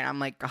left and right. I'm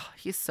like, oh,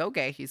 he's so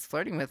gay. He's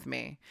flirting with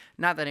me.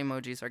 Not that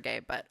emojis are gay,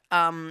 but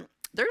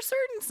there's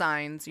certain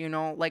signs,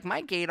 like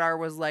my gaydar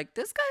was like,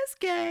 this guy's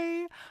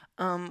gay.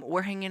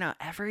 We're hanging out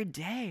every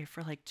day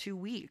for like 2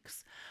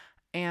 weeks.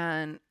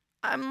 And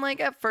I'm like,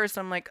 at first,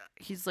 I'm like,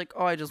 he's like,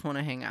 oh, I just want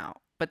to hang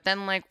out. But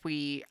then like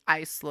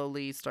I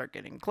slowly start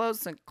getting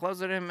close and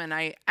closer to him. And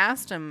I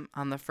asked him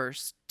on the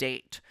first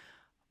date,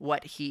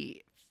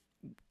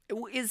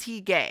 is he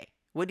gay?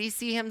 Would he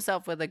see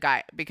himself with a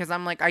guy? Because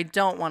I'm like, I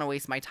don't want to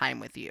waste my time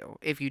with you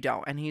if you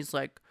don't. And he's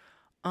like,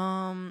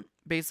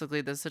 basically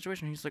the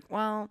situation. He's like,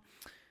 well,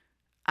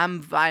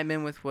 I'm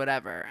vibing with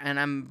whatever, and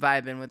I'm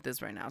vibing with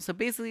this right now. So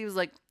basically he was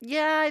like,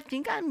 yeah, I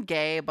think I'm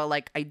gay, but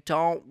like, I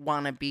don't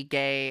want to be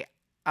gay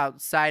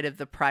outside of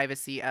the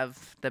privacy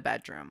of the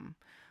bedroom.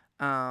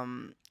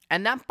 And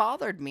that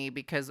bothered me,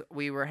 because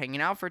we were hanging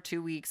out for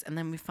 2 weeks, and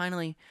then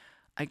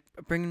I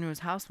bring him to his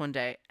house one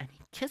day, and he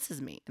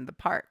kisses me in the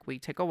park. We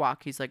take a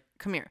walk. He's like,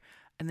 come here.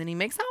 And then he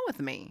makes out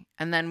with me.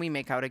 And then we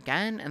make out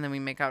again. And then we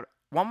make out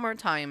one more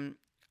time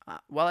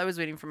while I was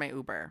waiting for my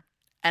Uber.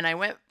 And I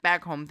went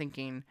back home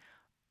thinking,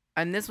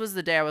 and this was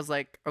the day I was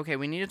like, okay,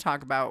 we need to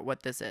talk about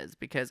what this is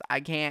because I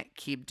can't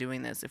keep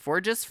doing this. If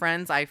we're just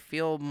friends, I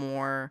feel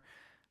more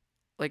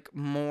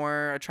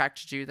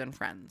attracted to you than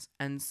friends.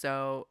 And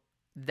so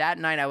that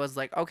night I was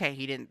like, okay,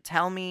 he didn't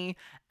tell me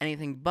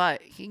anything,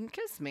 but he can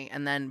kiss me.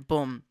 And then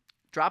boom,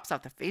 drops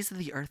off the face of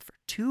the earth for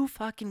 2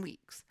 fucking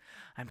weeks.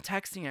 I'm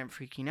texting, I'm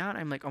freaking out.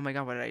 I'm like, oh my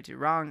God, what did I do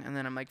wrong? And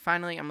then I'm like,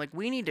 finally, I'm like,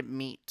 we need to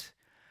meet.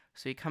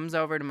 So he comes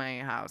over to my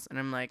house and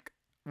I'm like,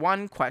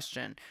 one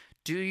question.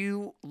 Do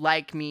you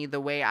like me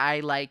the way I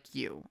like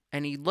you?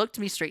 And he looked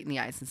me straight in the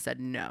eyes and said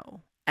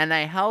no. And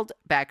I held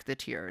back the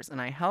tears and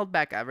I held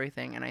back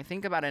everything. And I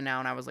think about it now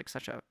and I was like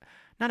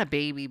not a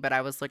baby, but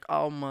I was like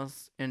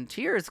almost in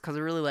tears because I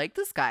really like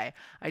this guy.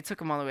 I took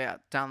him all the way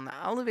out down the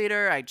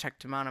elevator. I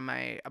checked him out of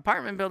my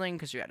apartment building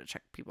because you had to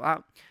check people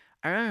out.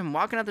 I remember him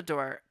walking out the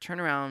door, turn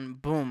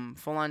around, boom,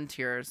 full on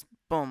tears,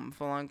 boom,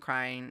 full on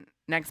crying.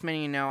 Next minute,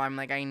 you know, I'm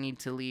like, I need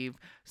to leave.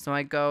 So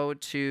I go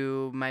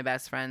to my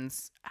best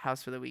friend's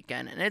house for the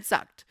weekend and it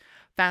sucked.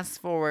 Fast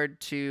forward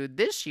to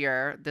this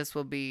year, this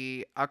will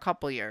be a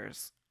couple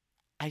years.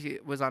 I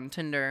was on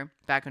Tinder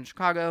back in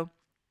Chicago.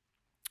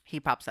 He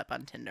pops up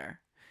on Tinder.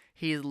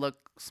 He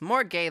looks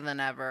more gay than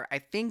ever. I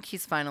think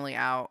he's finally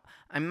out.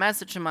 I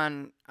messaged him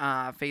on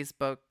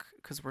Facebook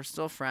because we're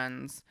still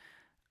friends.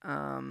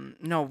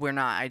 No, we're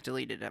not. I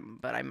deleted him,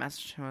 but I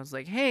messaged him. I was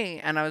like, hey,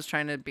 and I was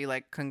trying to be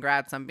like,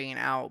 congrats on being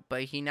out,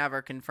 but he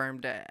never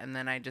confirmed it. And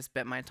then I just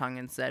bit my tongue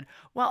and said,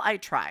 well, I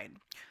tried.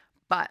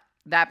 But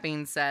that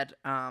being said,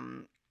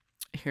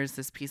 here's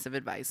this piece of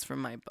advice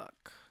from my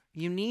book.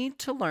 You need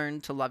to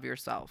learn to love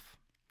yourself.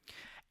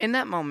 In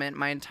that moment,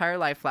 my entire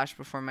life flashed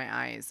before my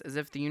eyes, as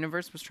if the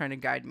universe was trying to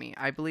guide me.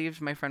 I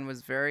believed my friend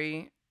was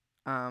very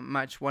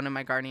much one of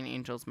my guardian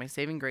angels, my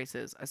saving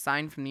graces, a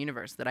sign from the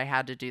universe that I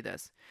had to do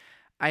this.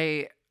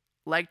 I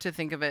like to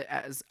think of it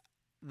as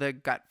the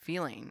gut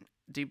feeling.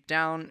 Deep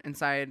down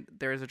inside,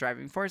 there is a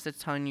driving force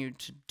that's telling you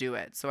to do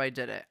it. So I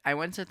did it. I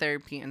went to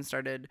therapy and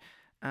started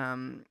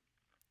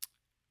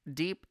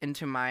deep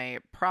into my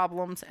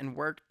problems and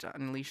worked to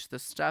unleash the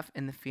stuff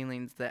and the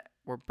feelings that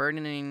were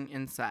burdening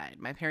inside.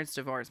 My parents'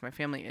 divorce, my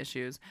family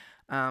issues,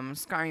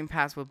 scarring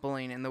past with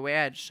bullying, and the way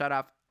I had shut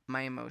off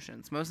my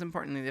emotions. Most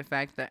importantly, the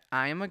fact that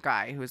I am a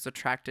guy who is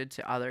attracted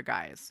to other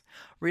guys.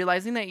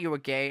 Realizing that you are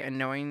gay and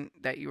knowing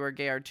that you are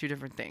gay are two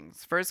different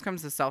things. First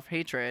comes the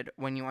self-hatred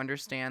when you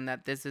understand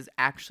that this is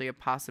actually a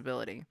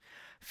possibility.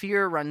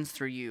 Fear runs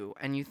through you,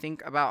 and you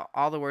think about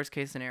all the worst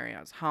case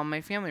scenarios. How will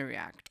my family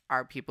react?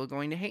 Are people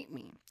going to hate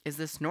me? Is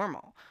this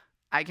normal?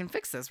 I can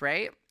fix this,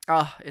 right?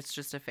 Oh, it's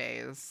just a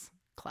phase.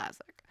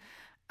 Classic.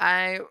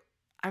 I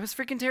I was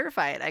freaking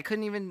terrified. I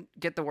couldn't even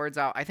get the words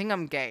out. I think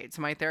I'm gay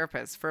to my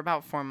therapist for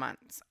about 4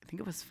 months. I think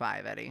it was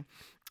 5, Eddie.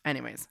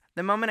 Anyways,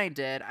 the moment I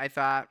did, I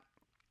thought,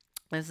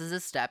 this is a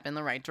step in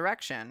the right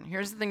direction.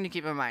 Here's the thing to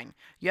keep in mind.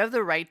 You have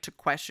the right to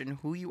question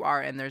who you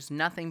are, and there's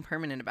nothing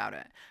permanent about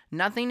it.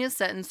 Nothing is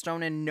set in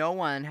stone, and no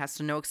one has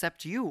to know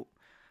except you.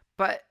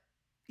 But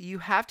you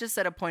have to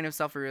set a point of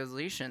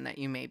self-realization that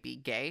you may be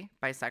gay,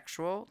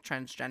 bisexual,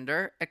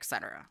 transgender,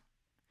 etc.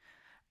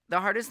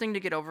 The hardest thing to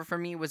get over for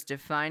me was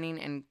defining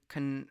and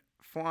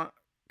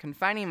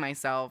confining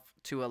myself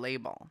to a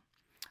label.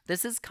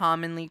 This is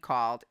commonly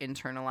called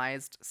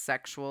internalized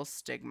sexual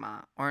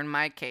stigma, or in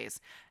my case,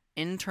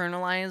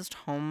 internalized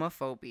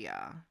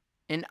homophobia.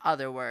 In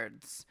other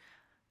words,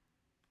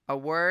 a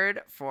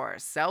word for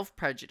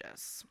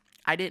self-prejudice.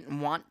 I didn't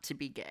want to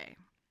be gay.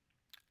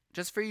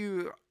 Just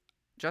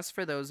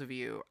for those of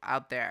you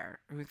out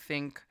there who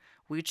think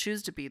we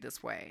choose to be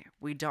this way,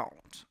 we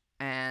don't.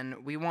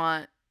 And we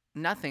want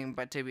nothing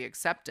but to be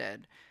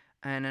accepted.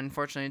 And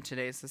unfortunately, in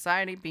today's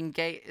society, being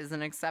gay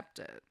isn't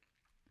accepted.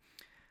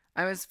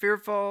 I was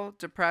fearful,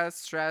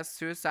 depressed, stressed,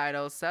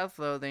 suicidal,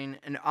 self-loathing,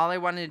 and all I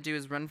wanted to do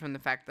is run from the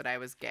fact that I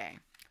was gay.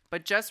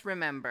 But just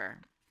remember,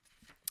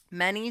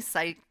 many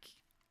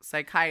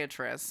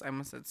psychiatrists, I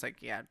almost said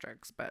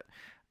psychiatrics, but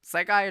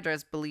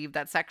psychiatrists believe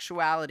that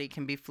sexuality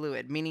can be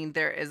fluid, meaning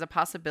there is a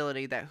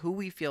possibility that who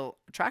we feel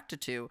attracted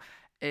to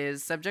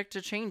is subject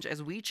to change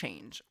as we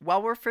change.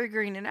 While we're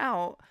figuring it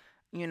out,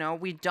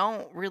 we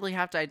don't really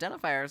have to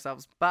identify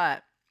ourselves,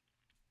 but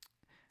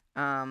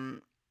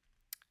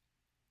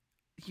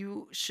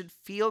you should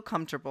feel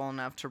comfortable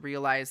enough to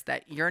realize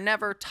that you're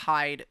never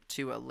tied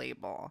to a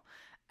label,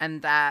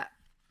 and that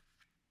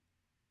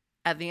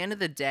at the end of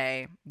the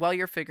day, while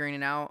you're figuring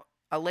it out,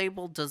 a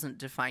label doesn't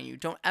define you.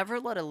 Don't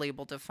ever let a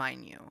label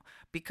define you.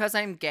 Because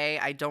I'm gay,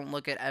 I don't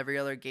look at every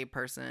other gay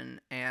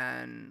person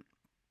and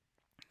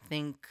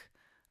think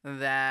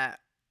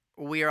that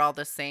we are all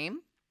the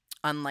same.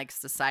 Unlike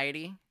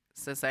society.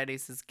 Society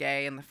says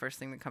gay, and the first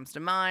thing that comes to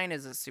mind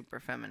is a super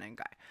feminine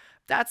guy.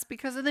 That's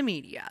because of the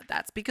media.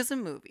 That's because of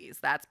movies.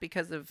 That's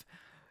because of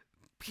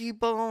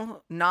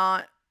people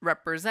not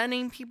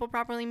representing people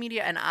properly in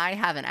media. And I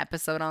have an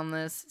episode on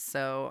this,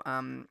 so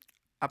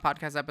a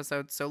podcast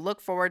episode. So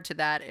look forward to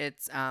that.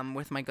 It's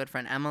with my good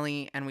friend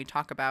Emily, and we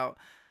talk about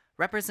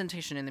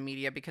representation in the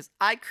media because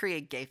I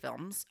create gay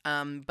films,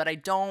 but I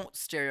don't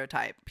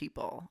stereotype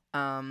people.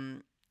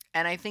 And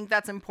I think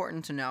that's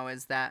important to know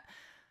is that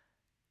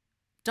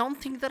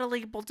don't think that a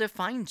label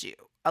defines you.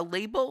 A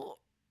label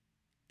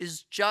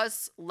is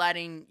just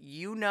letting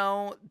you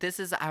know this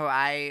is how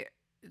I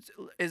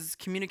is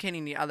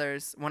communicating to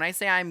others. When I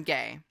say I'm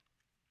gay,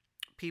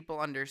 people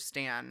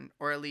understand,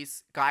 or at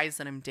least guys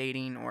that I'm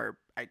dating, or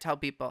I tell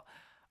people,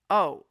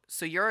 oh,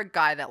 so you're a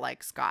guy that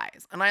likes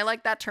guys. And I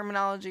like that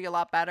terminology a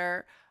lot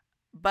better,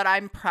 but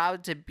I'm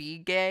proud to be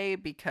gay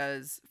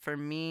because for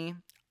me,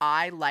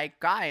 I like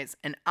guys.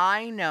 And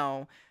I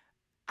know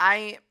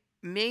I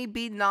may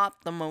be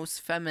not the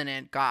most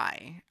feminine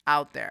guy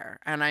out there,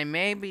 and I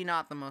may be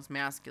not the most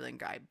masculine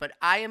guy, but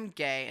I am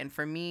gay, and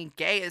for me,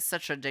 gay is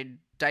such a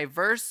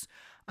diverse,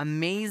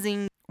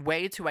 amazing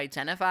way to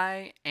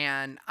identify,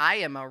 and I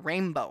am a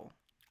rainbow.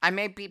 I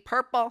may be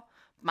purple,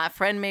 my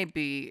friend may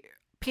be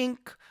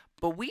pink,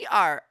 but we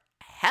are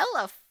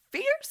hella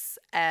fierce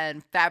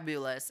and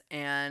fabulous,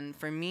 and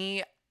for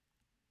me,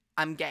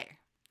 I'm gay.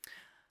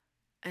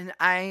 And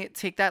I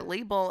take that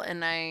label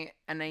and I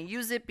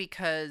use it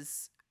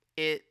because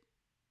it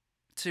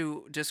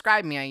to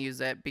describe me, I use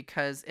it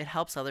because it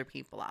helps other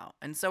people out.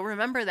 And so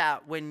remember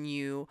that when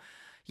you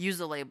use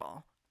a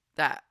label,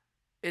 that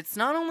it's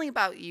not only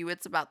about you,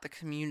 it's about the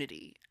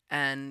community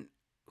and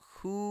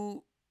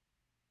who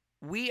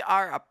we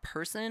are a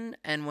person.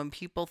 And when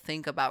people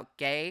think about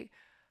gay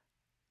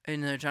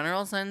in the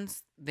general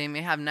sense, they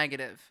may have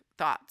negative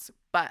thoughts.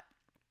 But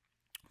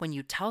when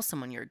you tell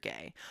someone you're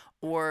gay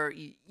or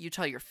you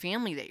tell your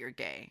family that you're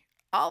gay,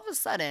 all of a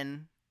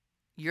sudden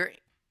your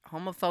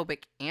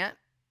homophobic aunt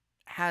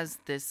has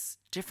this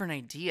different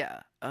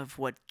idea of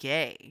what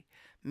gay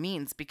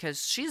means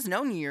because she's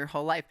known you your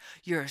whole life.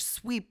 You're a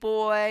sweet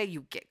boy,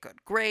 you get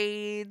good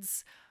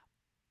grades.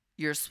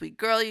 You're a sweet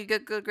girl, you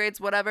get good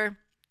grades, whatever.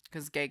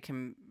 Because gay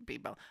can be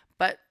both.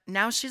 But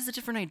now she has a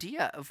different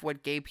idea of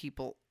what gay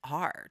people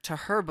are. To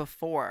her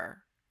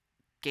before,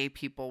 gay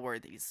people were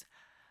these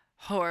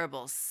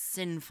horrible,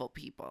 sinful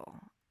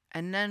people.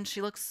 And then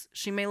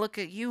she may look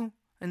at you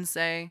and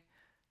say,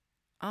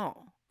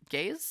 oh,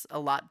 gay is a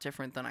lot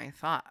different than I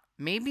thought.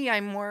 Maybe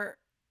I'm more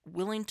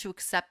willing to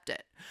accept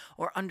it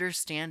or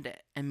understand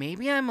it. And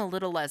maybe I'm a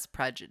little less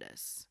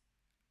prejudiced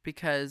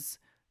because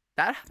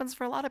that happens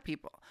for a lot of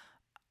people.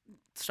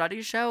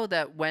 Studies show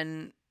that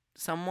when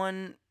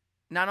someone,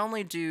 not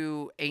only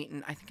do I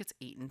think it's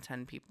 8 in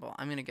 10 people,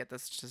 I'm going to get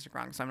this statistic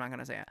wrong, so I'm not going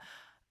to say it,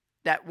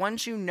 that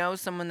once you know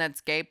someone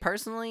that's gay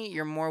personally,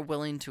 you're more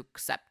willing to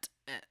accept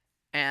it.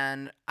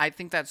 And I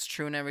think that's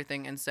true in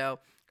everything. And so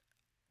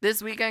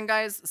this weekend,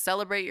 guys,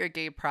 celebrate your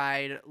gay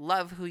pride.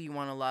 Love who you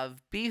want to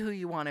love. Be who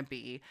you want to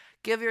be.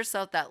 Give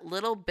yourself that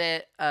little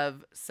bit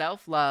of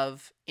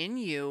self-love in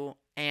you.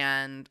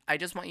 And I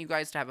just want you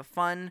guys to have a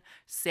fun,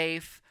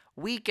 safe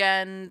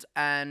weekend.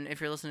 And if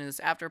you're listening to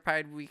this after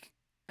Pride Week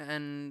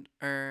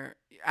or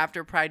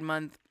after Pride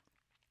Month,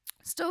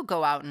 still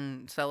go out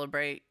and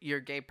celebrate your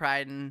gay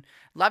pride and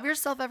love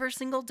yourself every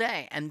single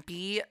day and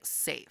be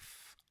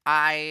safe.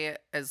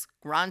 As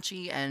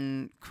raunchy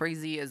and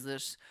crazy as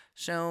this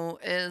show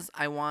is,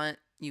 I want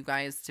you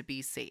guys to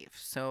be safe.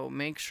 So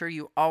make sure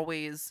you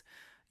always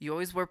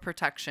wear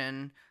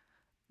protection.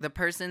 The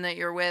person that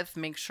you're with,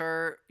 make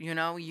sure,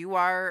 you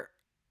are,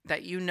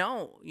 that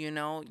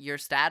your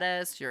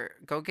status,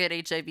 go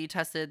get HIV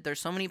tested.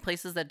 There's so many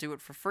places that do it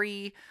for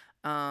free.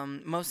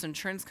 Most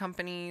insurance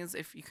companies,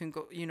 if you can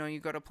go, you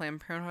go to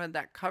Planned Parenthood,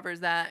 that covers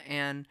that.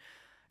 And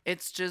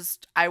it's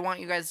just, I want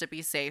you guys to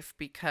be safe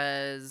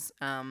because,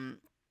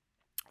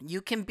 you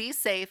can be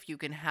safe, you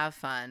can have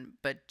fun,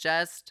 but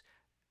just,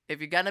 if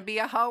you're gonna be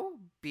a hoe,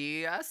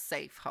 be a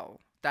safe hoe.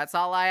 That's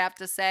all I have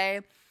to say.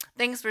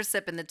 Thanks for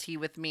sipping the tea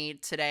with me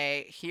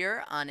today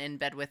here on In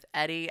Bed with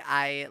Eddie.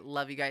 I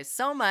love you guys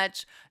so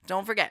much.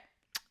 Don't forget,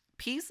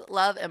 peace,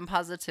 love, and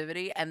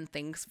positivity, and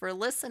thanks for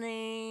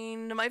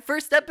listening to my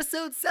first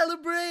episode.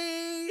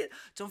 Celebrate!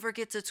 Don't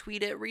forget to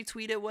tweet it,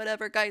 retweet it,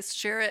 whatever, guys.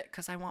 Share it,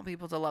 because I want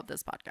people to love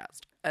this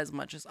podcast as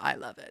much as I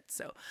love it.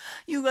 So,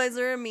 you guys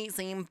are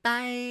amazing.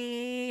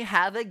 Bye!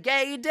 Have a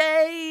gay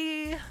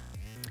day!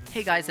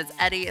 Hey guys, it's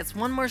Eddie. It's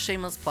one more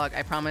shameless plug.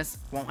 I promise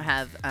won't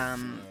have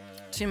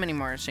too many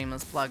more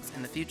shameless plugs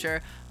in the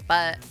future,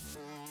 but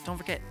don't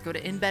forget, go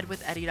to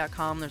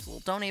inbedwitheddie.com. There's a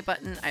little donate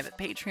button. I have a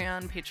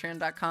Patreon,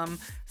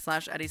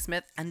 patreon.com/Eddie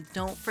Smith. And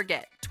don't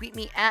forget, tweet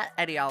me at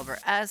Eddie Oliver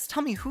S.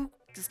 Tell me who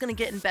is going to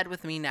get in bed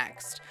with me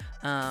next.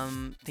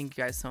 Thank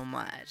you guys so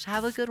much.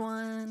 Have a good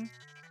one.